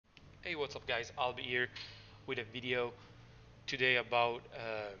Hey, what's up guys? I'll be here with a video today about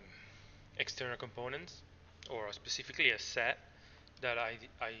external components, or specifically a set that I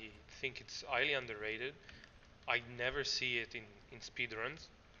think it's highly underrated. I never see it in speedruns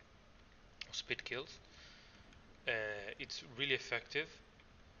or speed kills. It's really effective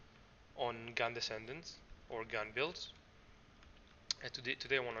on gun descendants or gun builds. And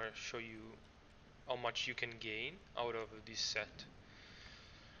today I want to show you how much you can gain out of this set.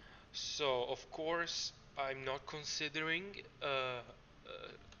 So of course I'm not considering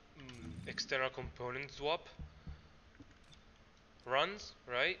external component swap runs,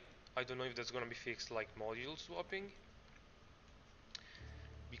 right? I don't know if that's gonna be fixed like module swapping,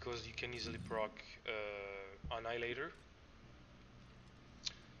 because you can easily proc Annihilator,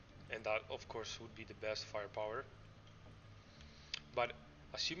 and that of course would be the best firepower. But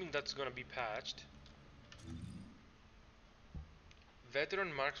assuming that's gonna be patched,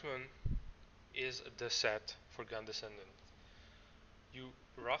 Veteran Marksman is the set for Gun Descendant. You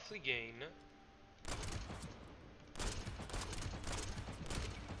roughly gain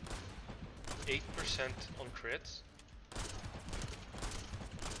 8% on crits,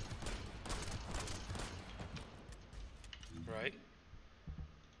 right?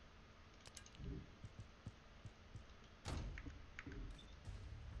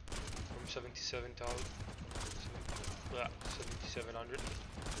 From 7700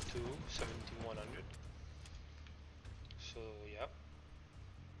 to 7100. So yeah,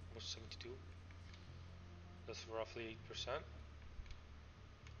 almost 72. That's roughly 8%.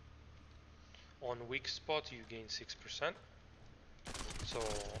 On weak spot you gain 6%. So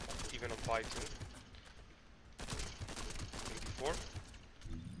even on Python, maybe 4,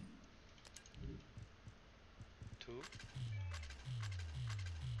 2,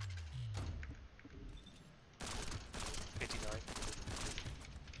 89.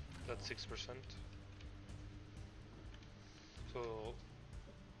 That's 6%. So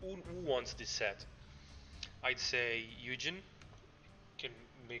who wants this set? I'd say Eugen can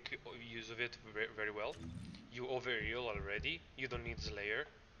make use of it very well. You overheal already. You don't need Slayer.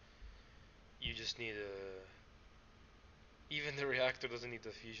 You just need a. Even the reactor doesn't need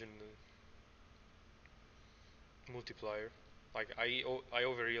the fusion multiplier. Like I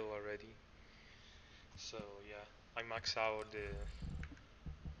overheal already. So yeah, I max out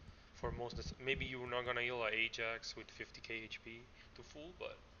for most. Maybe you're not gonna heal a Ajax with 50k HP to full,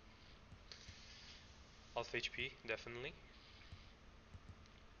 but half HP definitely.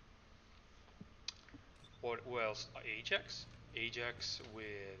 What else? Ajax. Ajax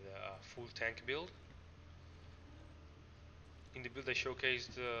with full tank build. In the build I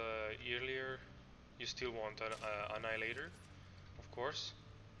showcased earlier, you still want an Annihilator, of course,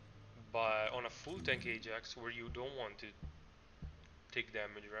 but on a full tank Ajax where you don't want to take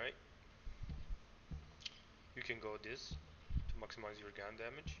damage, right? You can go this to maximize your gun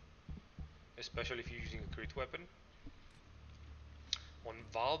damage, especially if you're using a crit weapon. On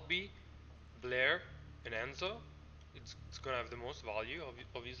Valby, Blair, and Enzo, it's gonna have the most value,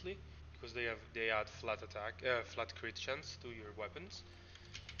 obviously, because they add flat attack, flat crit chance to your weapons.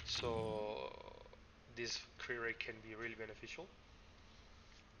 So this crit rate can be really beneficial,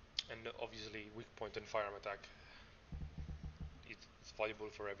 and obviously weak point and firearm attack. It's valuable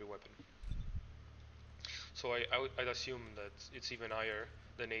for every weapon. So I'd assume that it's even higher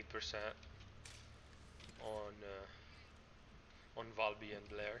than 8% on Valby and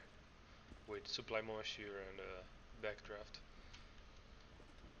Blair with supply moisture and backdraft.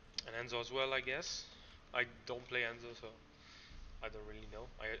 And Enzo as well, I guess. I don't play Enzo, so I don't really know.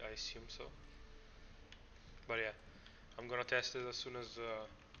 I assume so. But yeah, I'm gonna test it as soon as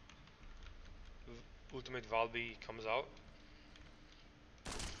Ultimate Valby comes out.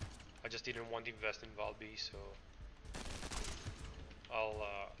 I just didn't want to invest in Valby, so I'll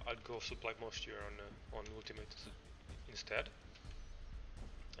go supply moisture on Ultimate instead.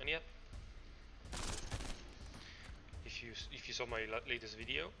 And yeah, if you saw my latest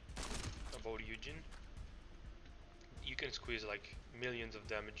video about Eugen, you can squeeze like millions of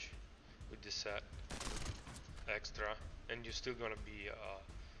damage with this set extra, and you're still gonna be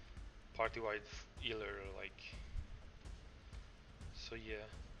party-wide healer, like. So yeah,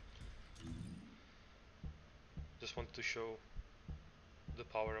 just want to show the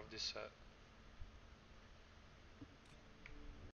power of this set.